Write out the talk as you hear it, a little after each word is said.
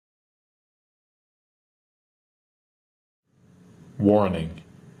Warning: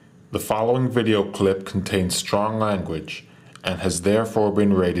 the following video clip contains strong language and has therefore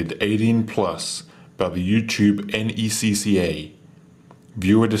been rated 18 plus by the YouTube NECCA.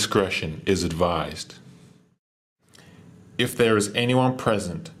 Viewer discretion is advised. If there is anyone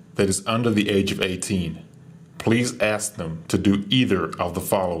present that is under the age of 18, please ask them to do either of the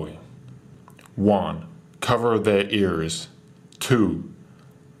following. 1. Cover their ears. 2.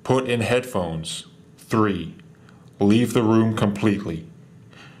 Put in headphones. 3. Leave the room completely.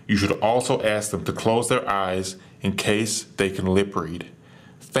 You should also ask them to close their eyes in case they can lip read.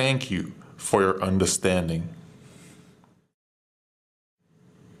 Thank you for your understanding.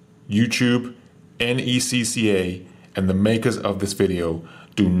 YouTube, NECCA, and the makers of this video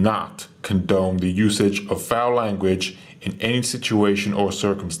do not condone the usage of foul language in any situation or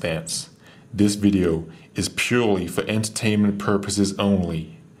circumstance. This video is purely for entertainment purposes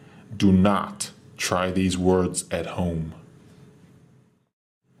only. Do not try these words at home.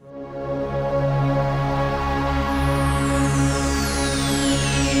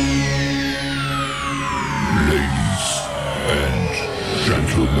 Ladies and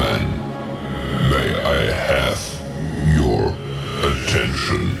gentlemen, may I have your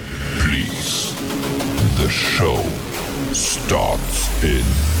attention, please? The show starts in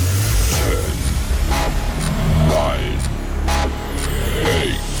 10, 9,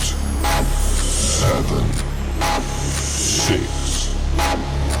 8, 7, 6,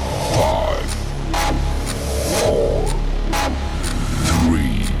 5, 4,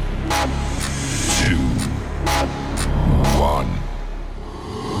 3, 2, 1,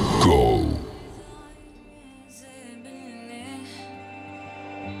 go.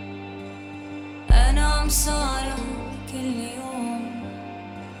 أنا مصارع كل يوم،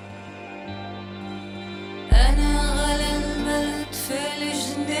 أنا غلا البلد في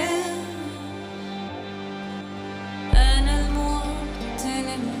الجنان، أنا المواطن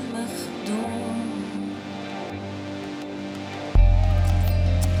المخدوم.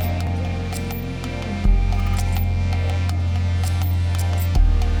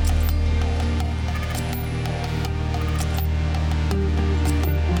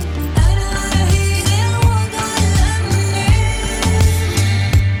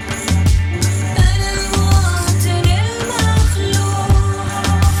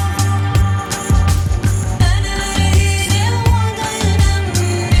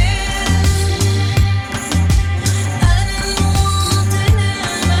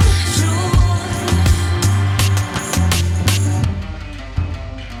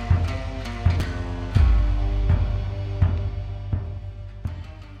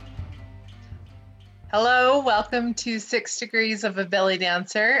 Hello, welcome to 6 Degrees of a Belly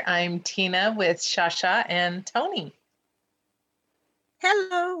Dancer. I'm Tina with Shasha and Tony.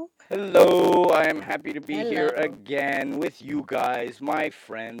 Hello. Hello, I am happy to be Hello. here again with you guys, my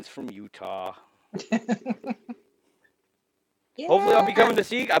friends from Utah. Hopefully I'll be coming to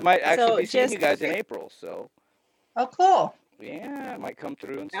see, I might actually be seeing you guys in April, so Oh, cool. yeah, I might come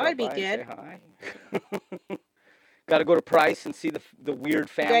through and That stop would be by and good. say hi. Got to go to Price and see the weird You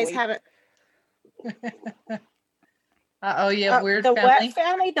family. guys have it. Uh-oh, you have weird the family? what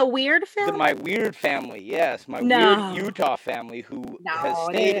family? The weird family? My weird family, yes, my No. weird Utah family who has No,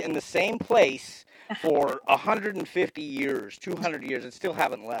 stayed they- in the same place for 150 years, 200 years, and still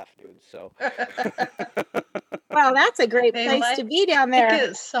haven't left, dude. So Well, that's a great They place like to be down Like there.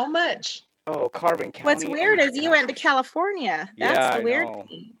 it so much. oh, Carbon County. What's oh weird my is you went to gosh. California. That's Yeah, the I weird know.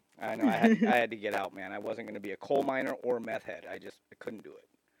 thing. I know. I had to get out, man. I wasn't going to be a coal miner or a meth head. I couldn't do it.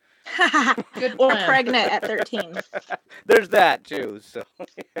 Good Or plan. pregnant at 13. There's that too. So,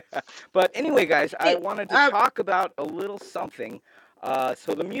 yeah. But anyway, guys, I Hey, wanted to um, talk about a little something.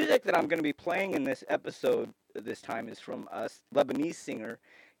 So the music that I'm going to be playing in this episode this time is from a Lebanese singer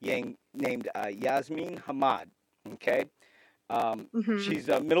named Yasmin Hamad. Okay. Mhm. She's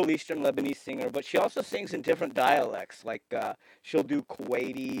a Middle Eastern Lebanese singer, but she also sings in different dialects. Like she'll do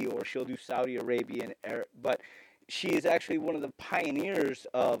Kuwaiti or she'll do Saudi Arabian, but she is actually one of the pioneers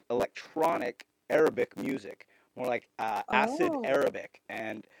of electronic Arabic music, more like acid Oh. Arabic,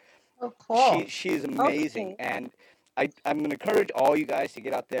 and Oh, cool. she is amazing. Okay. And I'm going to encourage all you guys to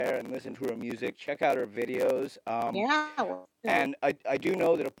get out there and listen to her music, check out her videos. Yeah. well, And I do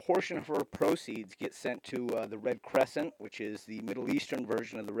know that a portion of her proceeds get sent to the Red Crescent, which is the Middle Eastern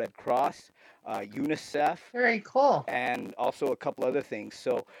version of the Red Cross, UNICEF, Very cool. and also a couple other things.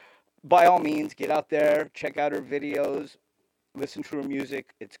 So by all means, get out there, check out her videos, listen to her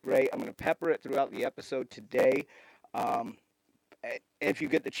music. It's great. I'm going to pepper it throughout the episode today. If you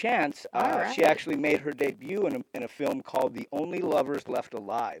get the chance, All she right. actually made her debut in a film called The Only Lovers Left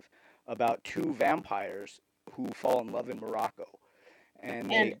Alive, about two vampires who fall in love in Morocco.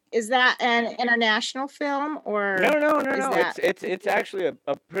 And And is that an international film or no. is that It's actually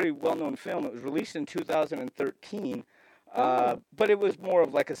a pretty well-known film. It was released in 2013, but it was more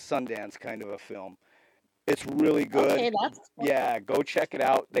of like a Sundance kind of a film. It's really good. okay? That's Yeah, go check it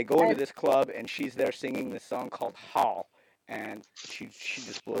out. They go into I- this club and she's there singing this song called Hall, and she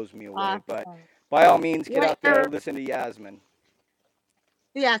just blows me away. But awesome. by all means, get out there, Where- listen to Yasmin.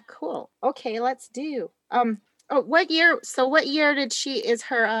 Yeah, cool. Okay, let's do. Oh, what year? So what year did she? Is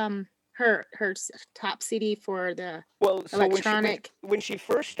her top CD for the Well, so electronic? when she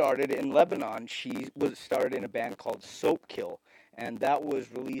first started in Lebanon, she was started in a band called Soapkill, and that was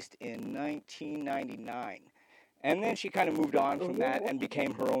released in 1999. And then she kind of moved on from that and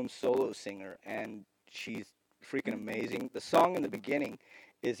became her own solo singer, and she's freaking amazing. The song in the beginning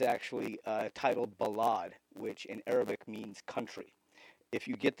is actually titled Ballad, which in Arabic means country. If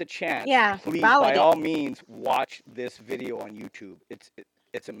you get the chance, Yeah, please, ballad. by all means, watch this video on YouTube.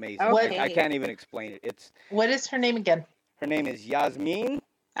 It's amazing. Okay. I can't even explain it. What is her name again? Her name is Yasmin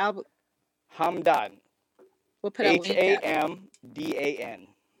I'll Hamdan. we'll put a link up. Hamdan.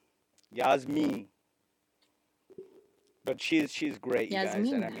 Yasmin. But she's great, you guys. And I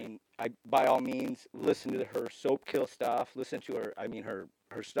Yasmin. mean, by all means, listen to her Soapkill stuff. Listen to her. I mean, her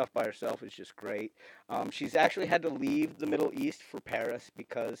stuff by herself is just great. She's actually had to leave the Middle East for Paris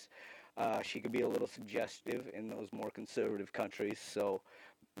because she could be a little suggestive in those more conservative countries. So,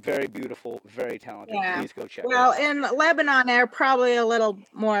 very beautiful, very talented. Yeah. Please go check Well, it out. in Lebanon, they're probably a little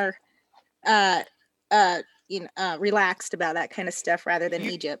more, relaxed about that kind of stuff rather than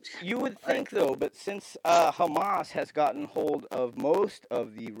Egypt. You would think, though, but since Hamas has gotten hold of most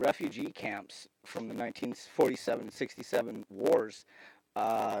of the refugee camps from the 1947-67 wars,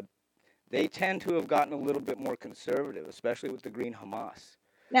 they tend to have gotten a little bit more conservative, especially with the Green Hamas.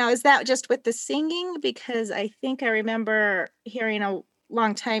 Now, is that just with the singing? Because I think I remember hearing a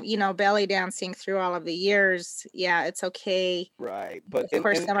long time, belly dancing through all of the years. Yeah, it's okay. Right, but Of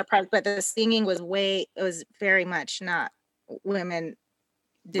course, some are probably, but the singing was it was very much not women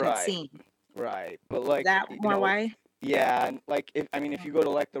didn't Right. sing. right, but like That you more know, why? yeah, and like if you go to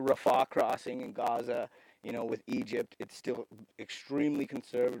like the Rafah crossing in Gaza, with Egypt, it's still extremely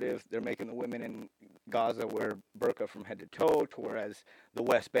conservative. They're making the women in Gaza wear burqa from head to toe, to whereas the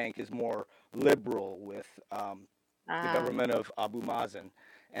West Bank is more liberal with the government of Abu Mazen,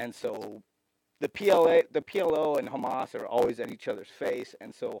 and so the PLO, and Hamas are always at each other's face,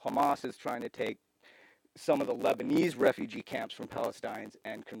 and so Hamas is trying to take some of the Lebanese refugee camps from Palestinians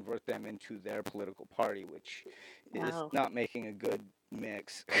and convert them into their political party, which is Wow. not making a good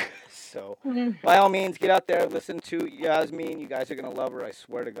mix. So, Mhm. by all means, get out there, listen to Yasmin. You guys are gonna love her, I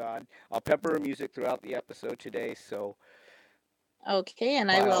swear to God. I'll pepper her music throughout the episode today. So, Okay,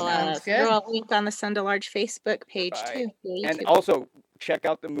 and I Wow. will Sounds good. throw a link on the Send a Large Facebook page Right. too. for and YouTube. also check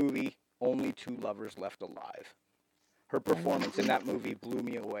out the movie Only Two Lovers Left Alive. Her performance in that movie blew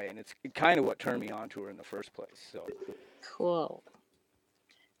me away, and it's kind of what turned me on to her in the first place. So, Cool.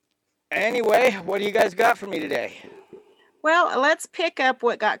 anyway, what do you guys got for me today? Well, let's pick up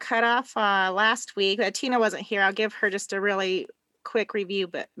what got cut off last week. Tina wasn't here. I'll give her just a really quick review.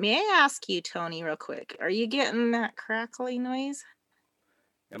 But may I ask you, Tony, real quick? Are you getting that crackly noise?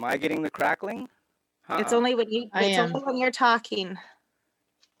 Am I getting the crackling? It's only when you. I It's am. only when you're talking.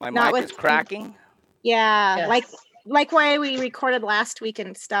 My not mic with- is cracking. Yeah, Yes. like why we recorded last week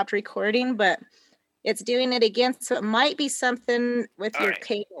and stopped recording, but it's doing it again. So it might be something with All your right.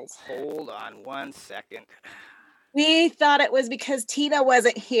 cables. Hold on 1 second. We thought it was because Tina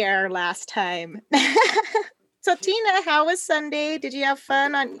wasn't here last time. So Tina, how was Sunday? Did you have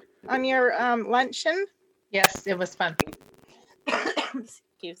fun on your luncheon? Yes, it was fun.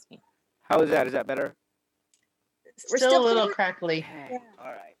 Excuse me. How is that? Is that better? We're Still a little pretty- crackly.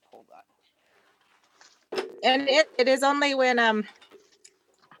 All right, hold on. and it is only when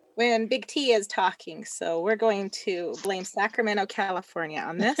Big T is talking. So we're going to blame Sacramento, California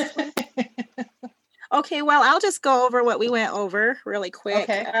on this. Okay, well, I'll just go over what we went over really quick.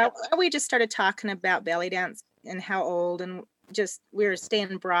 Okay. We just started talking about belly dance and how old, and just we were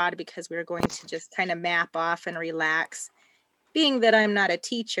staying broad because we were going to just kind of map off and relax. Being that I'm not a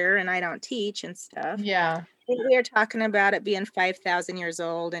teacher and I don't teach and stuff, Yeah. we were talking about it being 5,000 years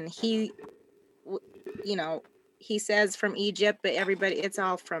old, and he says from Egypt, but everybody, it's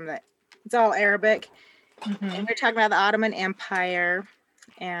all Arabic. Mhm. And we're talking about the Ottoman Empire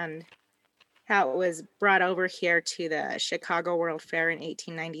and how it was brought over here to the Chicago World Fair in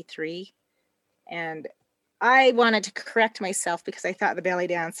 1893. And I wanted to correct myself because I thought the belly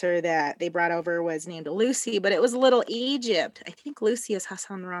dancer that they brought over was named Lucy, but it was Little Egypt. I think Lucy is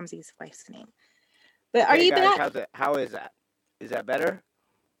Hassan Ramzi's wife's name. But are Hey, you guys, back? How is that? Is that better?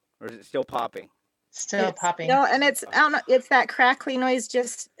 Or is it still popping? Still It's popping. still- and it's I don't know, it's that crackly noise.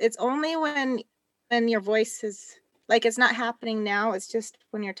 Just it's only when your voice is like it's not happening now. It's just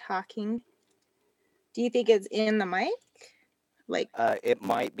when you're talking. Do you think it's in the mic? Like It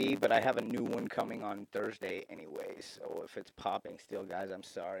might be, but I have a new one coming on Thursday anyway. So if it's popping still, guys, I'm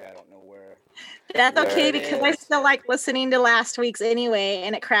sorry. I don't know where. that's There okay it because I is. still like listening to last week's anyway,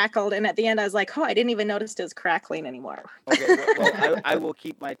 and it crackled. And at the end, I was like, oh, I didn't even notice it was crackling anymore. Okay, well, I will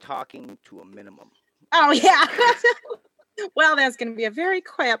keep my talking to a minimum. Oh yeah. Well, that's going to be a very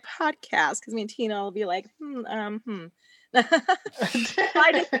quiet podcast because me and Tina will be like, I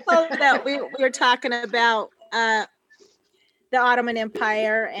just told that we were talking about the Ottoman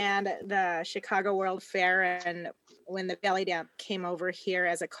Empire and the Chicago World Fair, and when the belly dance came over here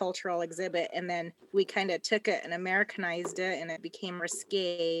as a cultural exhibit, and then we kind of took it and Americanized it, and it became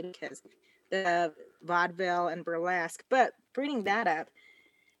risque because the vaudeville and burlesque. But bringing that up,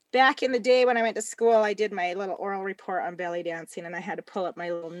 back in the day when I went to school, I did my little oral report on belly dancing, and I had to pull up my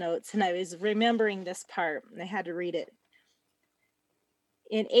little notes, and I was remembering this part, and I had to read it.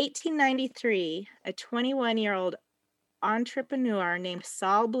 In 1893, a 21-year-old entrepreneur named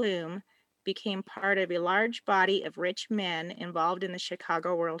Saul Bloom became part of a large body of rich men involved in the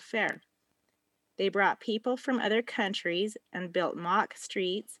Chicago World Fair. They brought people from other countries and built mock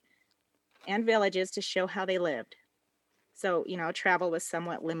streets and villages to show how they lived. So, travel was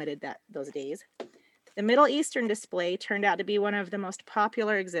somewhat limited those days. The Middle Eastern display turned out to be one of the most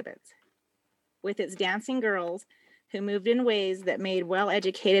popular exhibits, with its dancing girls who moved in ways that made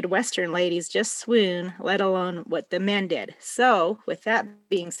well-educated Western ladies just swoon, let alone what the men did. So, with that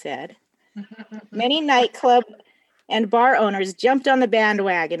being said, many nightclub and bar owners jumped on the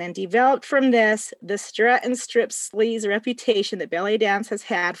bandwagon and developed from this the strut and strip sleaze reputation that belly dance has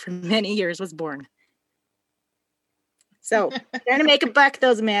had for many years was born. So, trying to make a buck,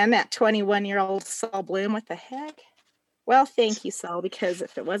 those men, that 21-year-old Saul Bloom, what the heck? Well, thank you, Saul, because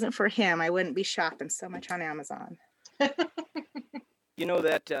if it wasn't for him, I wouldn't be shopping so much on Amazon. You know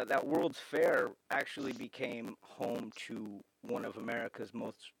that World's Fair actually became home to one of America's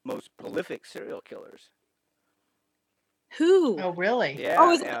most prolific serial killers. Who? Oh, really? Yeah.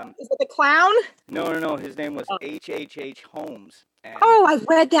 Oh, is it the clown? No. His name was H. Holmes. And Oh, I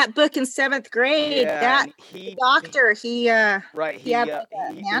read that book in 7th grade. yeah, That and he doctor, he right. he had like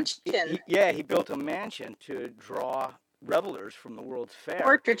a mansion. He built a mansion to draw revelers from the World's Fair.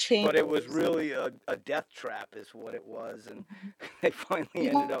 Torture chamber. But it was really a death trap, is what it was, and they finally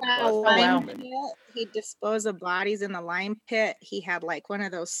ended up a busting lime him. And- pit. He'd dispose of bodies in the lime pit. He had like one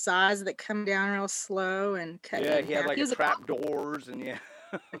of those saws that come down real slow and cut. Yeah, you in he had half. like He was a trap doors, and yeah.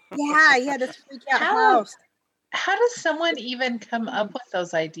 Yeah, he had this freak out How- house. How does someone even come up with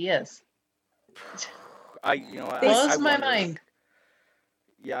those ideas? Blows my wonder- mind.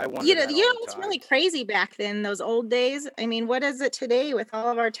 Yeah, I wonder. You know, that you all know the what's time. really crazy back then, those old days? I mean, what is it today with all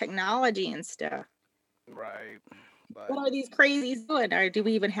of our technology and stuff? Right. But What are these crazies doing? Or do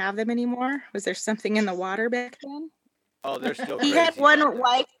we even have them anymore? Was there something in the water back then? oh, they're still. He crazy had back one then.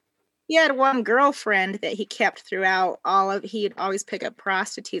 wife. He had one girlfriend that he kept throughout all of. He'd always pick up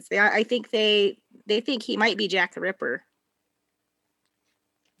prostitutes. I think they think he might be Jack the Ripper.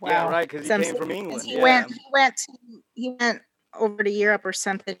 Yeah, Wow. right. Because he Some came say- from 'cause England. He went over to Europe or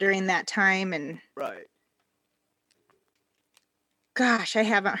something during that time, and Right. gosh, I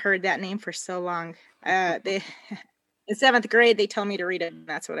haven't heard that name for so long. They in 7th grade they told me to read it, and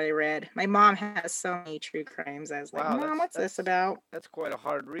that's what I read. My mom has so many true crimes. I was like, Wow, Mom, what's this about? That's quite a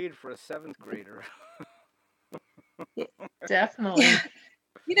hard read for a 7th grader. Definitely.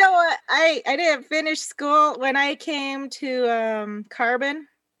 You know what? I didn't finish school when I came to Carbon.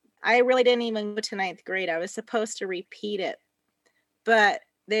 I really didn't even go to 9th grade. I was supposed to repeat it, but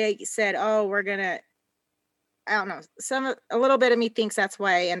they said, "Oh, we're gonna." I don't know. A little bit of me thinks that's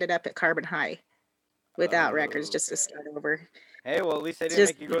why I ended up at Carbon High, without Oh, records, just to okay. start over. Hey, well, at least they didn't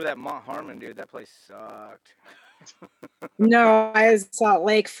Just- make you go to that Mont Harmon, dude. That place sucked. No, I was Salt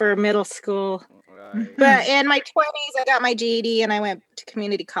Lake for middle school. Right. But in my 20s, I got my GED and I went to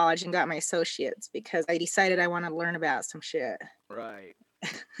community college and got my associates because I decided I wanted to learn about some shit. Right.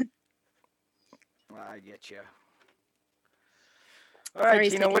 I get you. All right, Sorry,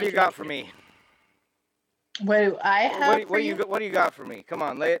 Tina, what do you Stacey. got for me? What do I have? What for do you what do you got for me? Come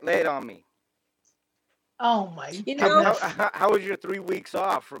on, lay it on me. Oh my You How, know- goodness. how was your 3 weeks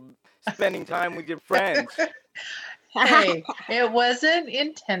off from spending time with your friends? Hey, it wasn't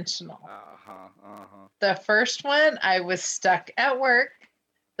intentional. Uh-huh. The first one, I was stuck at work.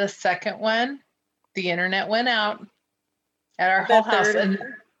 The second one, the internet went out at our The whole house, third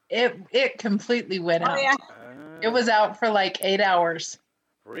and it completely went Oh, out. yeah. It was out for like 8 hours.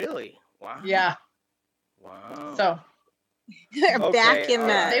 Really? Wow. Yeah. Wow. So They're Okay, back in all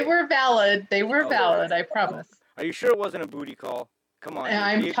the. right. they were valid. They were Okay. valid. I promise. Are you sure it wasn't a booty call? Come on.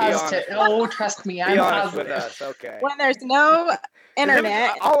 And dude, I'm be positive. honest. Oh, trust me. Be I'm honest with positive. us. Okay. When there's no 'Cause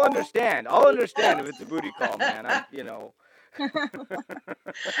internet. I'll understand. I'll understand if it's a booty call, man.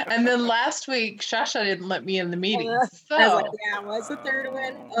 And then last week, Shasha didn't let me in the meeting. I was So like, yeah, was the third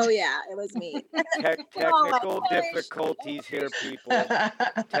one? Oh yeah, it was me. Technical gosh. difficulties here, people.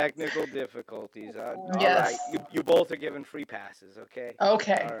 Technical difficulties. All Yes. right. You both are given free passes, okay?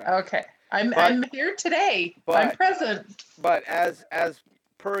 okay. All right. Okay. I'm But- here today. I'm but- present. But as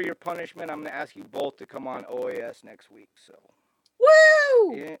per your punishment, I'm going to ask you both to come on OAS next week. So,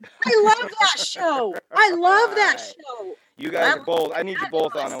 Woo! yeah. I love that show. I love that Right. show. You guys are I'm both. I need you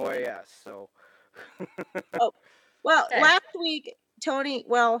both on fabulous. OAS. So, Well, Okay. last week Tony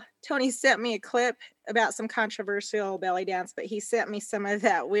sent me a clip about some controversial belly dance, but he sent me some of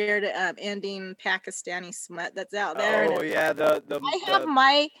that weird ending Pakistani smut that's out there. and oh yeah, the I have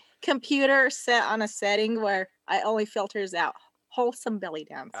my computer set on a setting where I only filters out wholesome belly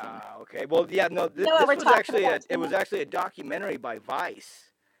dancing. okay. Well, yeah, no. You know what This we're was talking actually about, it was Tina? actually a documentary by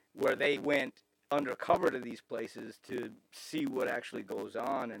Vice where they went undercover to these places to see what actually goes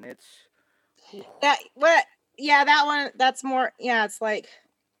on, and it's That one. That's more. Yeah, it's like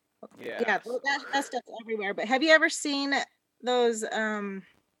that stuff's everywhere. But have you ever seen those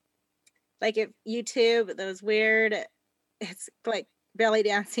like if YouTube those weird? It's like belly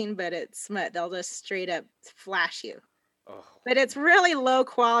dancing, but it's smut. They'll just straight up flash you. Oh, But it's really low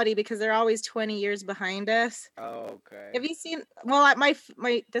quality because they're always 20 years behind us. okay. Have you seen? Well, my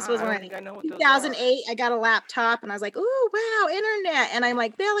this was I when don't think I know what those are. 2008. I got a laptop and I was like, "Ooh, wow, internet!" And I'm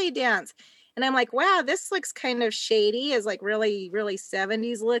like, belly dance, and I'm like, "Wow, this looks kind of shady." Is like really, really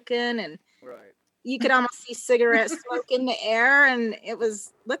 70s looking, and Right. you could almost see cigarette smoke in the air, and it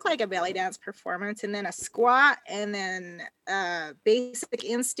looked like a belly dance performance, and then a squat, and then a basic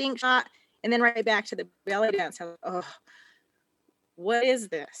instinct shot, and then right back to the belly dance. I was, oh, what is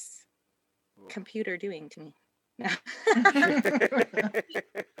this computer doing to me?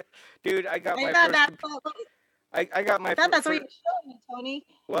 Dude, I got my I thought first. that, I got my I thought that's what first. you were showing me, Tony.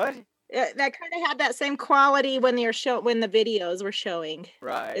 What? That kind of had that same quality when the videos were showing.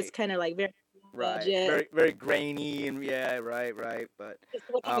 Right. It's kind of like very Right. budget. Very very grainy and yeah, right. But It's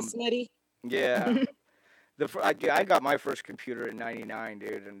looking um, snitty. yeah. I got my first computer in '99,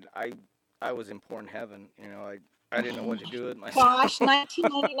 dude, and I was in porn heaven. You know, I didn't know what to do with myself. Gosh,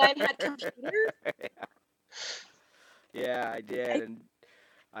 1999 had computers. Yeah, I did,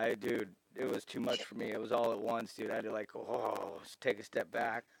 and dude, it was too much for me. It was all at once, dude. I had to take a step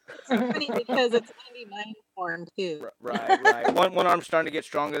back. It's funny because it's 99 porn too. Right. One arm's starting to get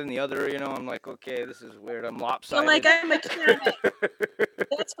stronger than the other. You know, I'm like, okay, this is weird. I'm So lopsided. like I'm a mechanic.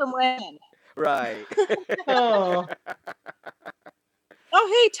 That's from when? Right. Oh,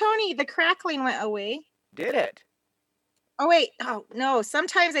 Oh, hey Tony, the crackling went away. Did it? Oh wait, oh no.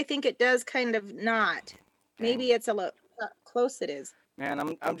 Sometimes I think it does kind of not. Maybe it's how close it is. Man,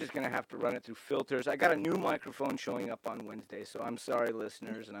 I'm just gonna have to run it through filters. I got a new microphone showing up on Wednesday, so I'm sorry,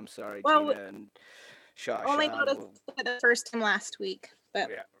 listeners, and I'm sorry, Well, Tina and Shasha. Only noticed it the first time last week, but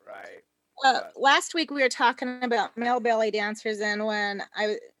Yeah, right. last week we were talking about male belly dancers, and when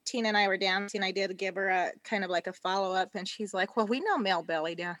Tina and I were dancing, I did give her a kind of like a follow up, and she's like, "Well, we know male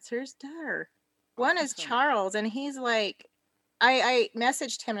belly dancers, duh. One is Awesome. Charles, and he's like, I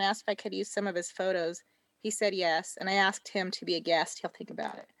messaged him and asked if I could use some of his photos. He said yes, and I asked him to be a guest. He'll think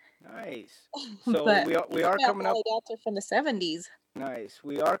about it. Nice. So But we are male coming up. belly dancer from the 70s. Nice.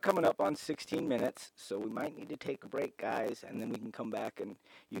 We are coming up on 16 minutes, so we might need to take a break, guys, and then we can come back and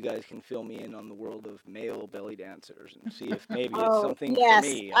you guys can fill me in on the world of male belly dancers and see if maybe it's something yes, for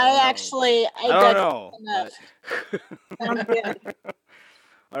me. I don't know. enough. but- Sounds good.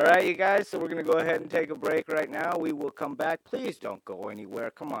 All right, you guys, so we're going to go ahead and take a break right now. We will come back. Please don't go anywhere.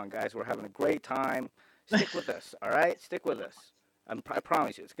 Come on, guys. We're having a great time. Stick with us, all right? Stick with us. I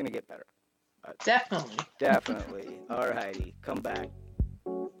promise you, it's going to get better. definitely. Definitely. All righty. Come back.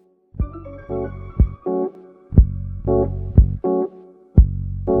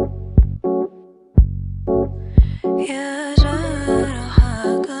 يا جرح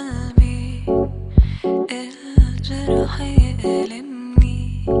قلبي الجرح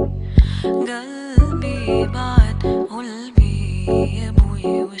يألمني قلبي بعد قلبي يا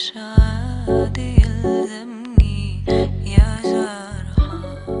ابوي وش عاد يلزمني يا جرح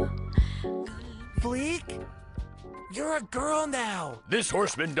Fleek? You're a girl now. This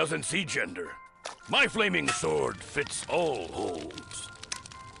horseman doesn't see gender. My flaming sword fits all holes.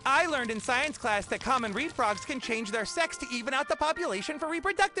 I learned in science class that common reed frogs can change their sex to even out the population for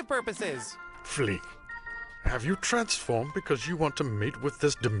reproductive purposes. Flea, have you transformed because you want to mate with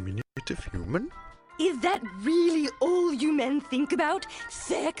this diminutive human? Is that really all you men think about?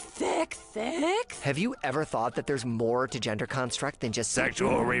 Sex, sex, sex? Have you ever thought that there's more to gender construct than just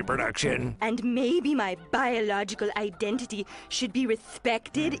sexual reproduction? And maybe my biological identity should be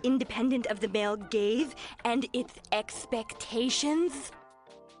respected independent of the male gaze and its expectations?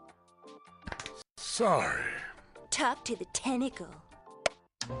 Sorry. Talk to the tentacle.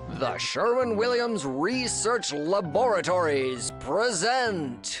 The Sherwin-Williams Research Laboratories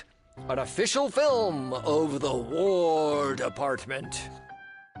present an official film of the War Department.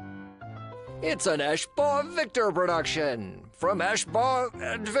 It's an Eschbar Victor production from Eschbar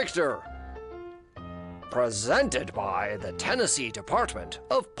and Victor. Presented by the Tennessee Department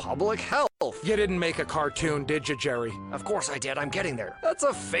of Public Health. You didn't make a cartoon, did you, Jerry? Of course I did, I'm getting there. That's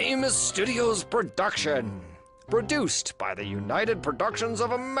a Famous Studios production. Produced by the United Productions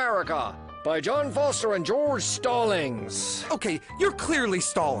of America. By John Foster and George Stallings. Okay, you're clearly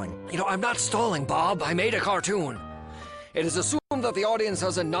stalling. You know, I'm not stalling, Bob. I made a cartoon. It is assumed that the audience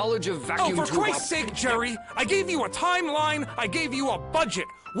has a knowledge of vacuum Oh, for Christ's sake, Jerry! I gave you a timeline, I gave you a budget.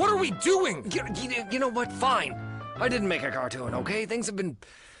 What are we doing? You know what? Fine. I didn't make a cartoon, okay? Things have been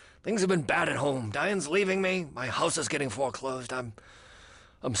bad at home. Diane's leaving me. My house is getting foreclosed. I'm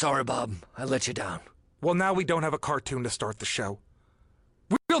sorry, Bob. I let you down. Well, now we don't have a cartoon to start the show.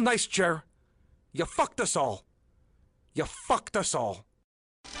 Real nice, Jer. You fucked us all. You fucked us all.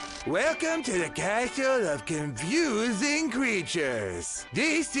 Welcome to the castle of confusing creatures.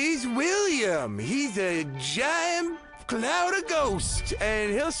 This is William. He's a giant cloud of ghosts,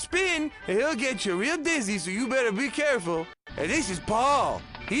 and he'll spin, and he'll get you real dizzy, so you better be careful. And this is Paul.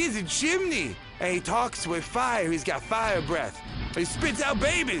 He's a chimney, and he talks with fire. He's got fire breath. He spits out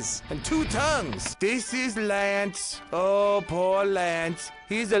babies and 2 tongues. This is Lance. Oh, poor Lance.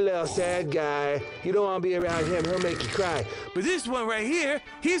 He's a little sad guy. You don't want to be around him. He'll make you cry. But this one right here,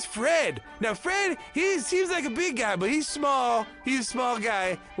 he's Fred. Now, Fred, he seems like a big guy, but he's small. He's a small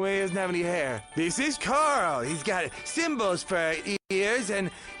guy when he doesn't have any hair. This is Carl. He's got cymbals for ears,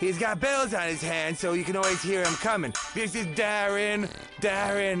 and he's got bells on his hands, so you can always hear him coming. This is Darren.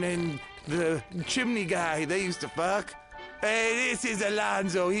 Darren and the chimney guy they used to fuck. Hey, this is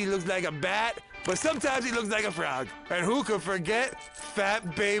Alonzo. He looks like a bat, but sometimes he looks like a frog. And who could forget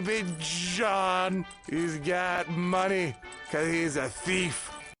Fat Baby John? He's got money, 'cause he's a thief.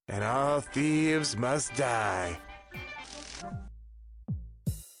 And all thieves must die.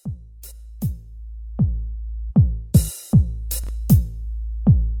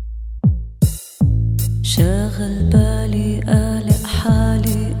 شاغل بالي قالق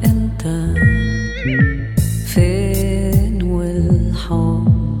حالي انت فين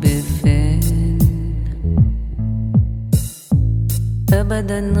والحب فين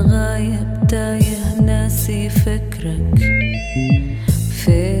ابدا غايب تايه ناسي فكرك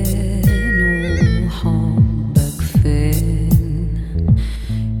فين وحبك فين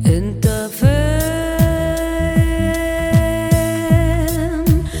انت فين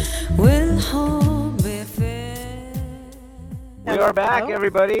والحب فين. We are back,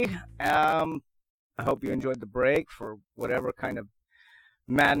 everybody. I hope you enjoyed the break for whatever kind of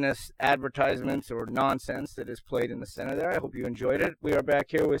madness, advertisements, or nonsense that is played in the center there. I hope you enjoyed it. We are back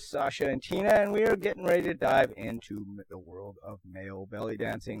here with Sasha and Tina, and we are getting ready to dive into the world of male belly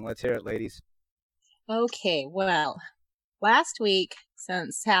dancing. Let's hear it, ladies. Okay, well, last week,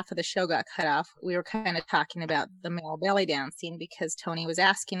 since half of the show got cut off, we were kind of talking about the male belly dancing because Tony was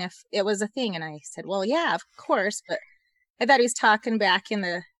asking if it was a thing. And I said, well, yeah, of course. But I thought he was talking back in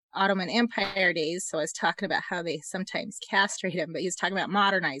the Ottoman Empire days. So I was talking about how they sometimes castrate him, but he was talking about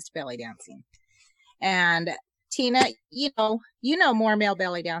modernized belly dancing. And Tina, you know more male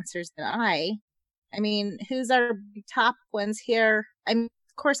belly dancers than I. I mean, who's our top ones here? I mean,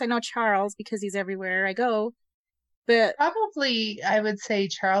 of course, I know Charles because he's everywhere I go. But Probably, I would say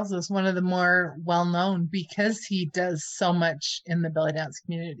Charles is one of the more well-known because he does so much in the belly dance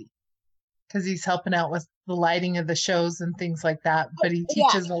community. Because he's helping out with the lighting of the shows and things like that. But he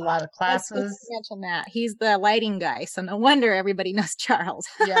teaches a lot of classes. Let's mention that. He's the lighting guy, so no wonder everybody knows Charles.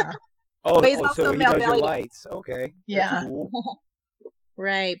 Yeah. Oh, But he's so also he male does your belly lights. Okay. Yeah. That's cool.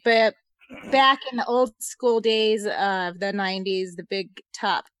 Right. But back in the old school days of the 90s, the big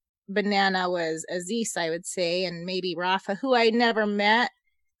top banana was Aziz, I would say, and maybe Rafa, who I never met.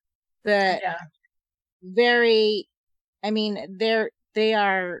 But Yeah. they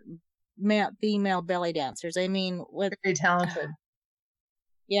are female belly dancers. I mean, with Very talented.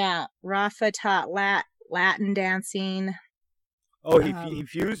 Rafa taught Latin dancing. Oh, he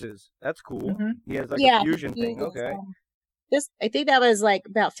fuses. That's cool. He has like a fusion thing. Okay. I think that was like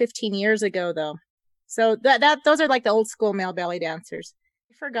about 15 years ago, though. So those are like the old school male belly dancers.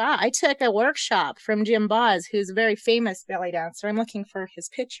 I forgot. I took a workshop from Jim Boz, who's a very famous belly dancer. I'm looking for his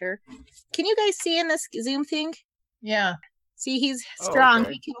picture. Can you guys see in this Zoom thing? Yeah. See, he's strong.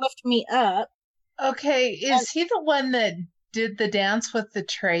 okay. He can lift me up. Okay, is he the one that did the dance with the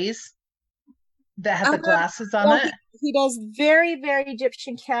trays that had the glasses on it? He does very, very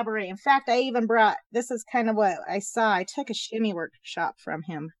Egyptian cabaret. In fact, I even brought, this is kind of what I saw. I took a shimmy workshop from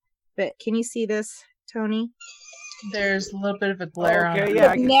him. But can you see this, Tony? There's a little bit of a glare on it. Yeah,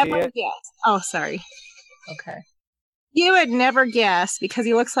 I can never see it. guess. Oh, sorry. Okay. You would never guess, because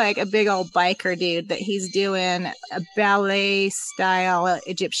he looks like a big old biker dude, that he's doing a ballet style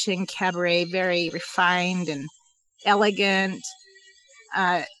Egyptian cabaret, very refined and elegant.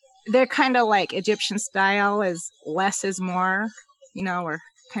 They're kind of like Egyptian style is less is more, or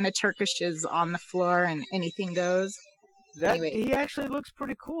kind of Turkish is on the floor and anything goes. Anyway. He actually looks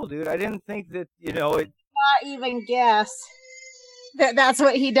pretty cool, dude. I didn't think that, it. Not even guess that's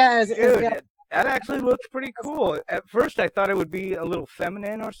what he does. Dude, that actually looks pretty cool. At first, I thought it would be a little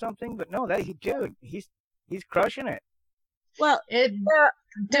feminine or something, but no, he's crushing it. Well, it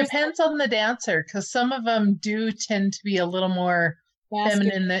depends on the dancer, because some of them do tend to be a little more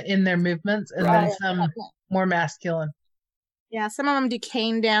feminine in their movements, and then some more masculine. Yeah, some of them do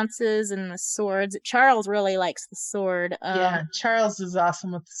cane dances and the swords. Charles really likes the sword. Yeah, Charles is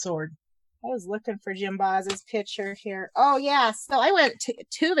awesome with the sword. I was looking for Jim Boz's picture here. Oh, yeah. So I went to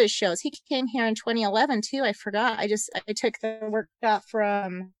two of his shows. He came here in 2011, too. I forgot. I took the workshop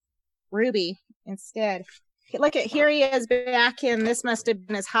from Ruby instead. Look at, here he is back in, this must have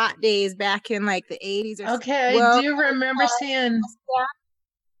been his hot days back in like the 80s or something. Okay, I do remember seeing...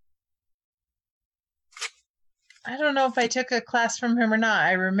 I don't know if I took a class from him or not.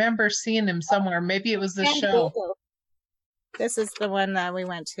 I remember seeing him somewhere. Maybe it was the show. This is the one that we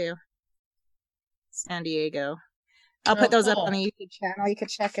went to. San Diego. I'll put those up on the YouTube channel. You could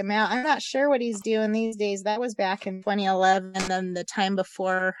check him out. I'm not sure what he's doing these days. That was back in 2011, and then the time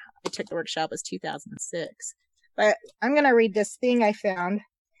before I took the workshop was 2006. But I'm going to read this thing I found,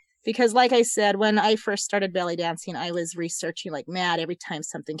 because like I said, when I first started belly dancing, I was researching like mad every time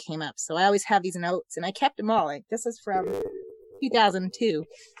something came up. So I always have these notes, and I kept them all. Like, this is from 2002.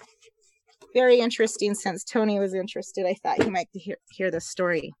 Very interesting. Since Tony was interested, I thought he might hear this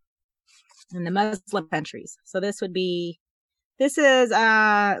story. In the Muslim countries. So this is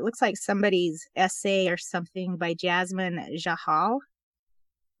looks like somebody's essay or something by Jasmine Jahal.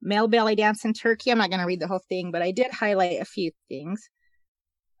 Male belly dance in Turkey. I'm not going to read the whole thing, but I did highlight a few things.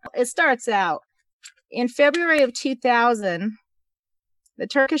 It starts out, in February of 2000, the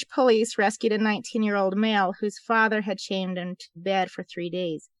Turkish police rescued a 19-year-old male whose father had chained him to bed for 3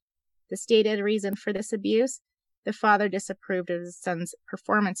 days. The stated reason for this abuse: the father disapproved of his son's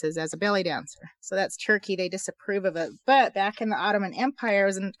performances as a belly dancer. So that's Turkey. They disapprove of it. But back in the Ottoman Empire, it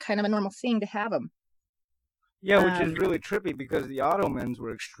was kind of a normal thing to have them. Yeah, which is really trippy, because the Ottomans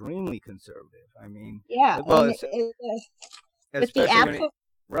were extremely conservative. I mean, yeah. Well, with the absence,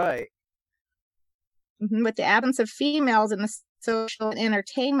 right. With the absence of females in the social and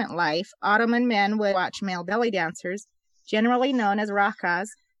entertainment life, Ottoman men would watch male belly dancers, generally known as rakas,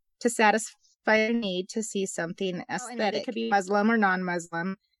 to satisfy their need to see something aesthetic. It could be Muslim or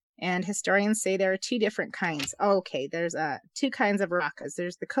non-Muslim, and historians say there are two different kinds. There's two kinds of rakas.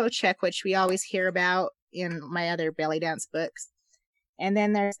 There's the Kochek, which we always hear about in my other belly dance books, and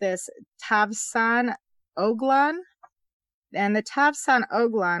then there's this Tavsan Oglan. And the Tavsan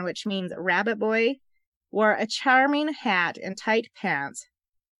Oglan, which means rabbit boy, wore a charming hat and tight pants.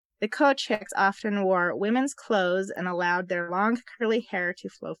 The Kocheks often wore women's clothes and allowed their long curly hair to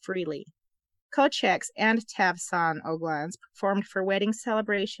flow freely. Kocheks and Tavsan Oglans performed for wedding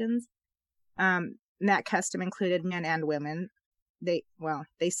celebrations. And that custom included men and women. They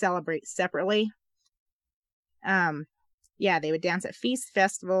celebrate separately. They would dance at feast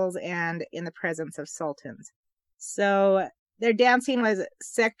festivals and in the presence of sultans. So their dancing was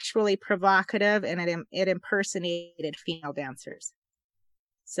sexually provocative, and it impersonated female dancers.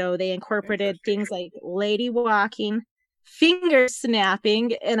 So they incorporated things like lady walking, finger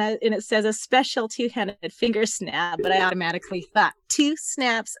snapping, and it says a special two-handed finger snap, but I automatically thought 2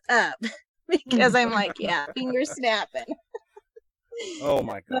 snaps up because I'm like, yeah, finger snapping. Oh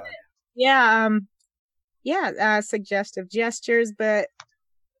my God. Suggestive gestures, but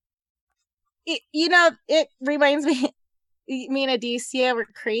it reminds me and Adicia were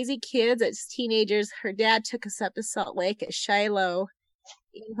crazy kids as teenagers. Her dad took us up to Salt Lake at Shiloh,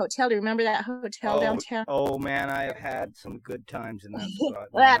 Inn Hotel. Do you remember that hotel downtown? Oh man, I have had some good times in that spot.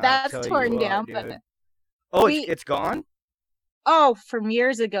 Well, man, I'll that's tell you torn what, down. dude. But Oh, we- it's gone? oh, from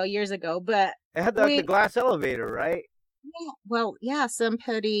years ago. But It had like we- the glass elevator, right? yeah, well, yeah,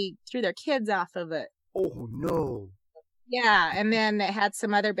 somebody threw their kids off of it. Oh no. Yeah, and then it had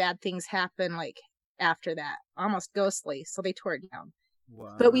some other bad things happen like after that, almost ghostly. So they tore it down.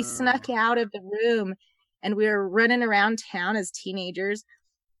 Wow. But we snuck out of the room and we were running around town as teenagers.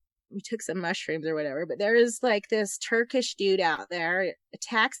 We took some mushrooms or whatever, but there was like this Turkish dude out there, a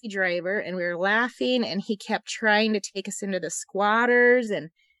taxi driver, and we were laughing and he kept trying to take us into the squatters and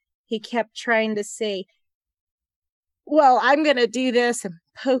he kept trying to say, well, I'm going to do this and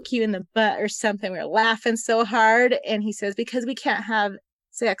poke you in the butt or something. We were laughing so hard. And he says, because we can't have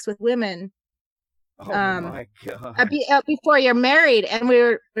sex with women Oh my god. before you're married. And we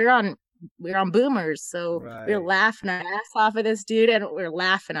were on Boomers, so we Right. were laughing our ass off of this dude, and we were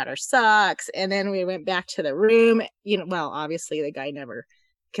laughing at our socks. And then we went back to the room. Well, obviously the guy never,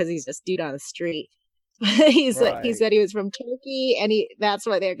 because he's just dude on the street. He Right. said he was from Turkey, and that's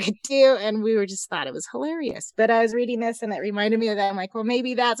what they could do. And we just thought it was hilarious. But I was reading this, and it reminded me of that. I'm like, well,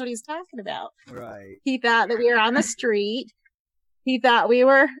 maybe that's what he's talking about. Right. He thought that we were on the street. He thought we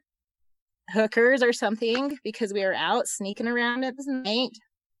were hookers or something because we were out sneaking around at night.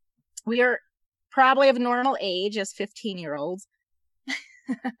 We are probably of normal age as 15-year-olds.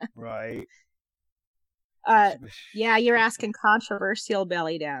 Right. Yeah, you're asking controversial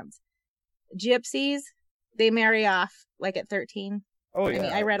belly dance. Gypsies, they marry off like at 13. Oh I yeah.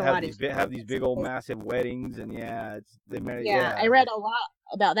 mean, I read a lot of have these big old massive weddings, and they marry. Yeah, I read a lot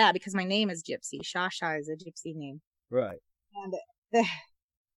about that because my name is Gypsy. Shasha is a Gypsy name. Right. And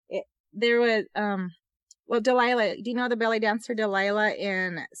there was well, Delilah. Do you know the belly dancer Delilah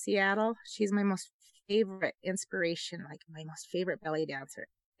in Seattle? She's my most favorite inspiration, like my most favorite belly dancer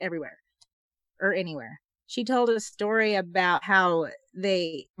everywhere or anywhere. She told a story about how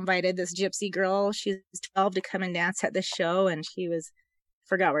they invited this gypsy girl. She's 12 to come and dance at the show, and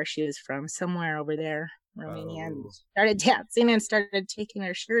forgot where she was from, somewhere over there, Romania, and started dancing and started taking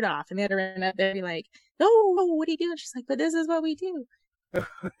her shirt off. And they had to run up there and be like, "Oh, what are you doing?" She's like, "But this is what we do."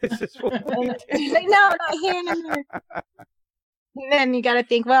 This is what we do. Like, no, not here, not here. And then you got to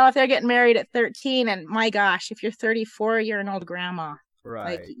think, well, if they're getting married at 13, and my gosh, if you're 34, you're an old grandma.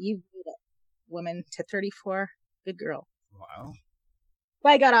 Right. Like you did it, woman to 34, good girl. Wow. But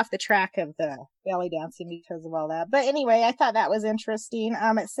I got off the track of the belly dancing because of all that. But anyway, I thought that was interesting.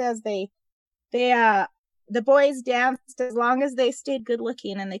 It says the boys danced as long as they stayed good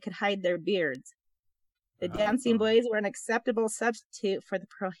looking and they could hide their beards. The dancing boys were an acceptable substitute for the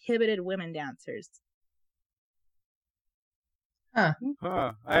prohibited women dancers. Huh.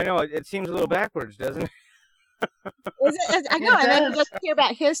 I know it seems a little backwards, doesn't it? I know, It and then you does. just hear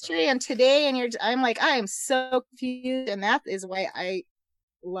about history and today, and I'm like, I am so confused, and that is why I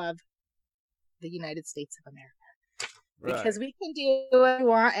love the United States of America, because we can do what we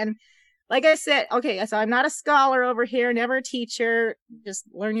want. And like I said, okay, so I'm not a scholar over here, never a teacher. Just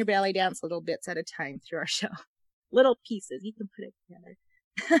learn your belly dance little bits at a time through our show, little pieces. You can put it together.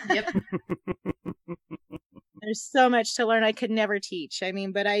 Yep. There's so much to learn. I could never teach. I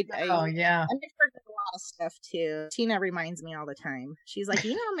mean, but I Oh yeah. I forget a lot of stuff too. Tina reminds me all the time. She's like,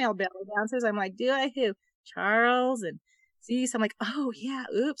 you know, male belly dancers. I'm like, do I? Who? Charles and Zeus. I'm like, oh yeah.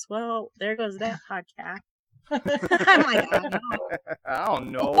 Oops. Well, there goes that podcast. I'm like, oh no. I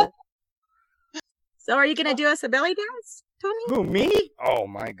don't know. So, are you gonna do us a belly dance, Tony? Who, me? Oh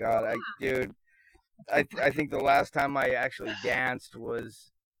my god, dude. I think the last time I actually danced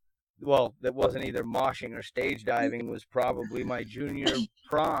was, well, that wasn't either moshing or stage diving, was probably my junior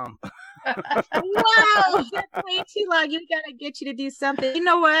prom. Wow, that's way too long. You gotta get you to do something. You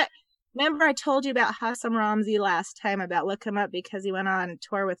know what? Remember I told you about Hassam Ramzi last time about look him up because he went on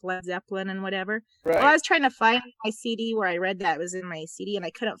tour with Led Zeppelin and whatever. Right. Well, I was trying to find my CD where I read that. It was in my CD and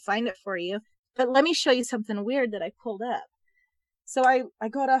I couldn't find it for you. But let me show you something weird that I pulled up. So I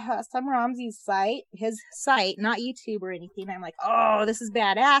go to Hassam Ramzi's site, his site, not YouTube or anything. I'm like, oh, this is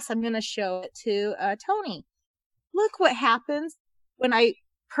badass. I'm going to show it to Tony. Look what happens when I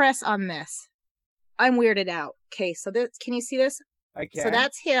press on this. I'm weirded out. Okay, so this, can you see this? I can. So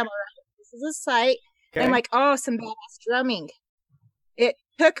that's him. This is his site. Okay. And I'm like, oh, some badass drumming. It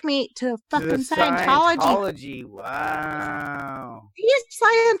took me to To fucking the Scientology. Scientology. Wow. He's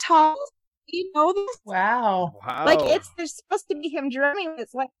Scientology. You know this? Wow. Wow. Like there's supposed to be him drumming.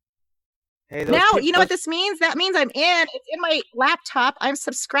 It's like Hey, those now people- you know what this means? That means I'm in. It's in my laptop. I'm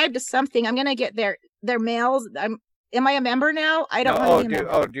subscribed to something. I'm gonna get their mails. Am I a member now? I don't No, want to be a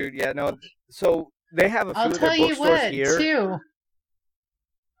member. dude, yeah, no. So they have a few I'll of their tell you bookstores what, here. too.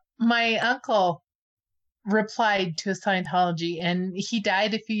 my uncle replied to Scientology, and he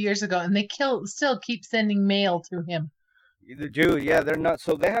died a few years ago, and they still keep sending mail to him. They do, yeah. They're not.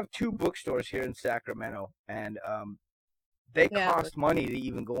 So they have 2 bookstores here in Sacramento, and they cost money to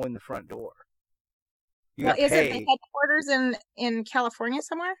even go in the front door. Well, is it the headquarters in California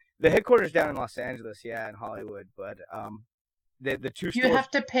somewhere? The headquarters down in Los Angeles, yeah, in Hollywood. But the 2 stores. You have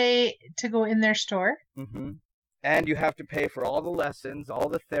to pay to go in their store. Mm-hmm. And you have to pay for all the lessons, all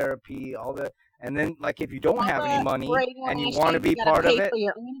the therapy, and then like if you don't have any money and you want to be part of it,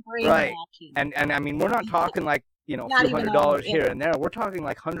 right? And I mean, we're not talking like a few $100s here and there. We're talking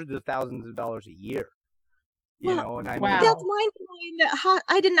like hundreds of thousands of dollars a year. And I mean, that's mind-blowing.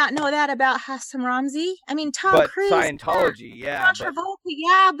 I did not know that about Hassan Ramsey. I mean, Tom Cruise, Scientology, yeah. John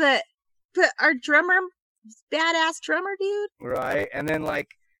Travolta, but our drummer, badass drummer dude, right? And then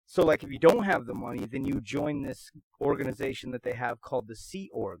so if you don't have the money, then you join this organization that they have called the Sea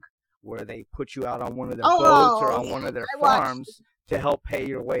Org, where they put you out on one of their boats or on one of their farms to help pay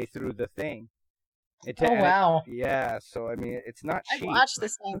your way through the thing. Wow. Yeah, so I mean, it's not cheap. I watch the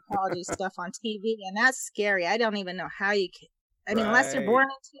Scientology stuff on TV, and that's scary. I don't even know how you can. I mean, unless you're born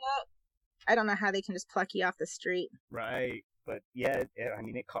into it, I don't know how they can just pluck you off the street. Right. But yeah, I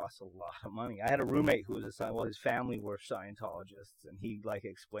mean, it costs a lot of money. I had a roommate who was his family were Scientologists, and he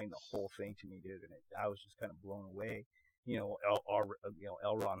explained the whole thing to me, dude, and I was just kind of blown away. L.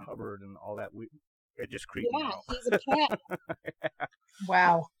 Ron Hubbard and all that. It just creeped me out. He's a cat.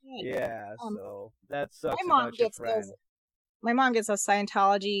 Wow. Yeah, so that sucks about your friend. My mom gets those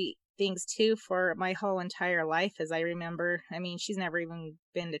Scientology things too for my whole entire life, as I remember. I mean, she's never even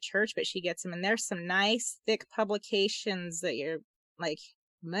been to church, but she gets them, and there's some nice thick publications that you're like,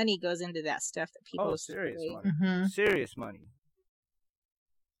 money goes into that stuff that people. Oh, serious money. Serious money.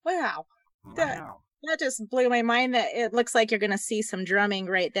 Wow. That just blew my mind. That it looks like you're gonna see some drumming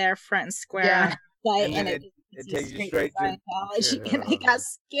right there, front and square. Yeah. And it takes you straight to Scientology, and I got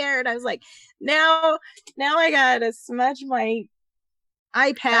scared. I was like, now I gotta smudge my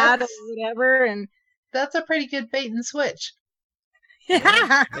iPad or whatever, and that's a pretty good bait and switch.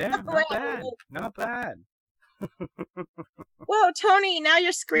 Yeah, not bad. Whoa, Tony! Now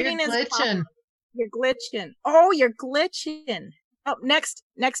your screen is glitching. You're glitching. Oh, you're glitching. Oh, next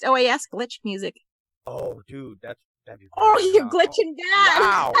OAS glitch music. Oh, dude, that'd be. Oh, you're glitching bad.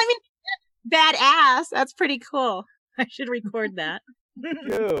 Wow. I mean, badass. That's pretty cool. I should record that.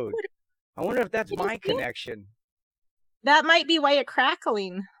 Dude, I wonder if that's my connection. That might be why you're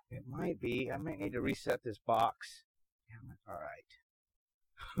crackling. It might be. I might need to reset this box. All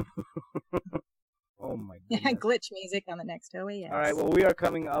right. Oh my goodness. Glitch music on the next OAS. All right. Well, we are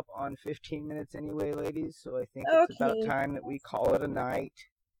coming up on 15 minutes anyway, ladies. So I think it's about time that we call it a night.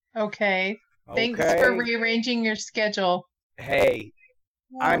 Okay. Thanks for rearranging your schedule. Hey,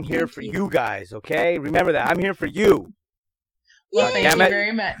 I'm here for you guys. Okay, remember that. I'm here for you. Thank you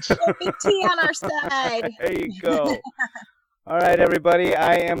very much. Big T on our side. There you go. All right, everybody.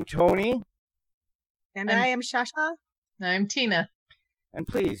 I am Tony. And I am Shasha. I'm Tina. And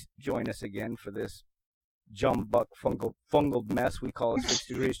please join us again for this jumbuck fungled mess we call 6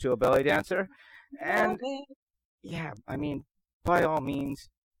 Degrees to a Belly Dancer. And yeah, I mean, by all means,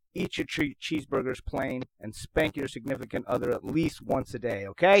 eat your cheeseburgers plain and spank your significant other at least once a day,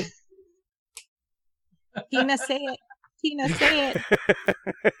 okay? Tina, say it. Tina, say it.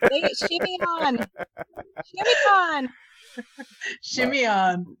 Say it. Shimmy on. Shimmy on. Shimmy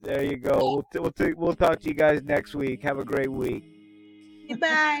on. There you go. We'll talk to you guys next week. Have a great week.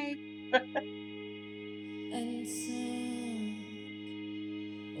 Goodbye.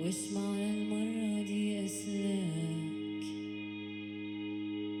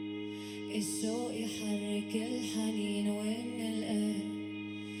 الشوق يحرك الحنين وإن القلب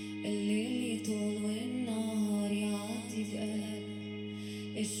الليل يطول والنهار يعدي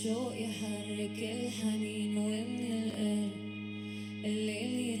بقلب الشوق يحرك الحنين وإن القلب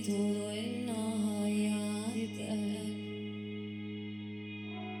الليل يطول والنهار